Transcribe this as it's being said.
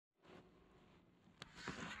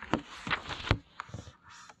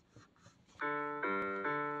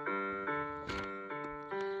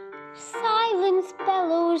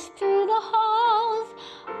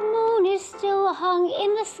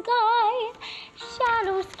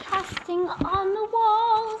resting on the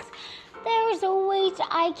walls. There's a weight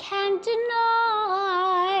I can't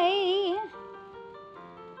deny.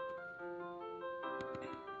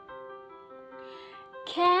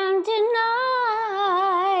 Can't deny.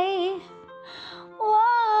 Whoa.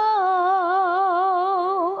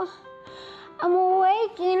 I'm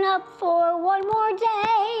waking up for one more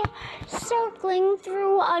day, circling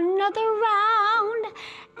through another round.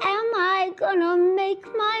 Am I gonna make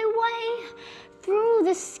my way through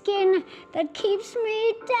the skin that keeps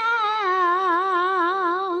me down?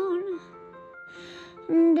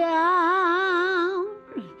 Down,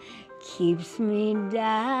 keeps me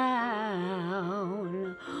down.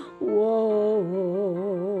 Whoa,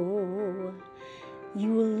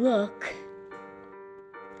 you look,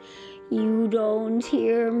 you don't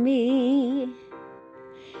hear me.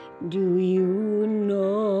 Do you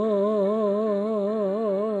know?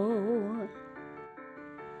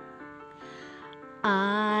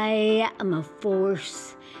 I am a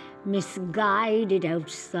force misguided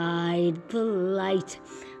outside the light,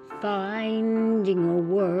 finding a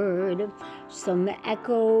word, some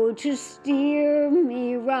echo to steer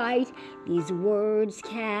me right. These words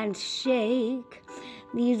can't shake,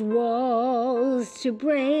 these walls to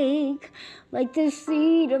break, like the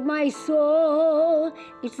seed of my soul.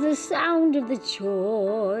 It's the sound of the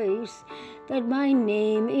choice, that my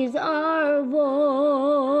name is our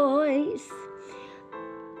voice.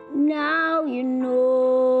 Now you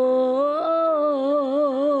know.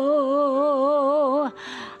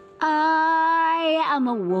 I am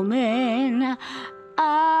a woman,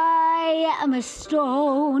 I am a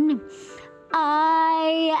stone,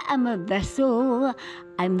 I am a vessel,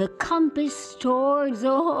 I'm the compass towards a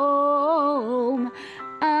home.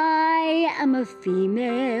 I am a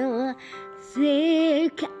female,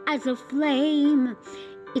 thick as a flame.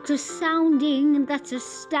 It's a sounding that's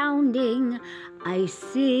astounding. I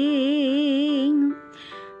sing,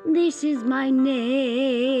 this is my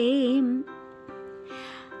name.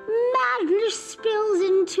 Madness spills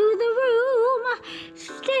into the room,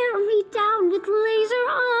 stare me down with laser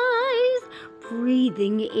eyes,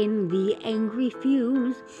 breathing in the angry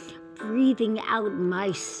fumes, breathing out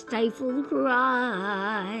my stifled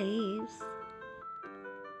cries.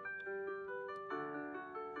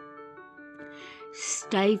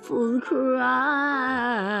 Stifled cries.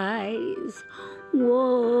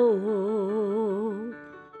 Whoa.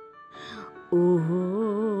 Oh.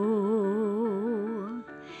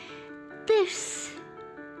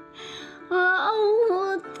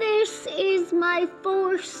 This is my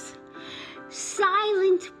force,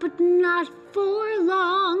 silent but not for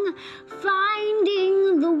long,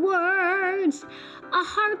 finding the words, a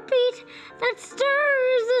heartbeat that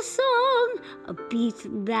stirs a song, a beat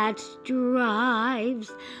that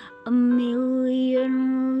drives a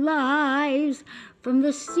million lives from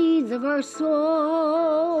the seeds of our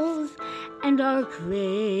souls, and our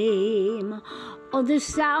claim all the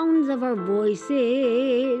sounds of our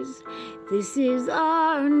voices. This is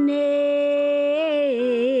our name.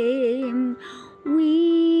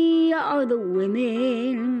 We are the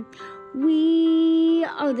women, we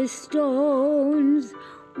are the stones,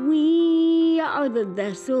 we are the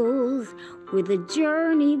vessels with a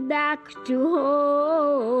journey back to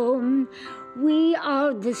home. We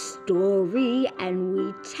are the story and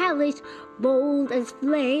we tell it bold as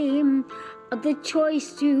flame, of the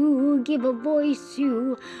choice to give a voice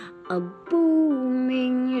to a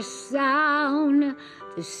booming sound.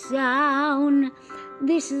 The sound,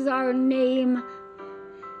 this is our name.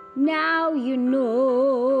 Now you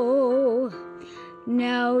know.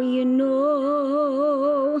 Now you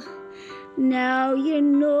know. Now you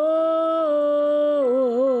know.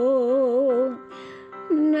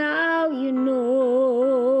 Now you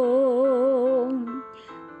know.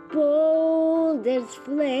 Bold as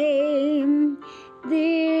flame,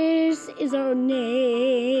 this is our name.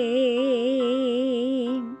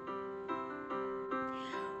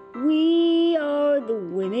 We are the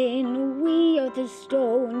women, we are the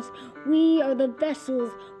stones, we are the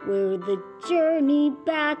vessels, we're the journey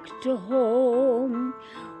back to home.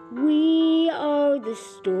 We are the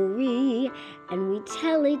story, and we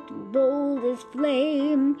tell it bold as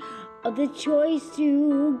flame, of the choice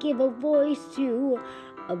to give a voice to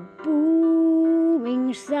a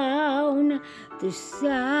booming sound. The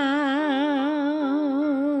sound.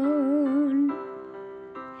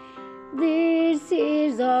 This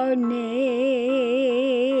is our name.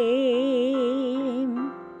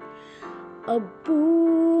 A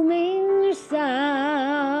booming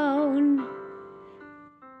sound.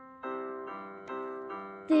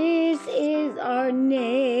 This is our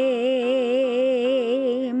name.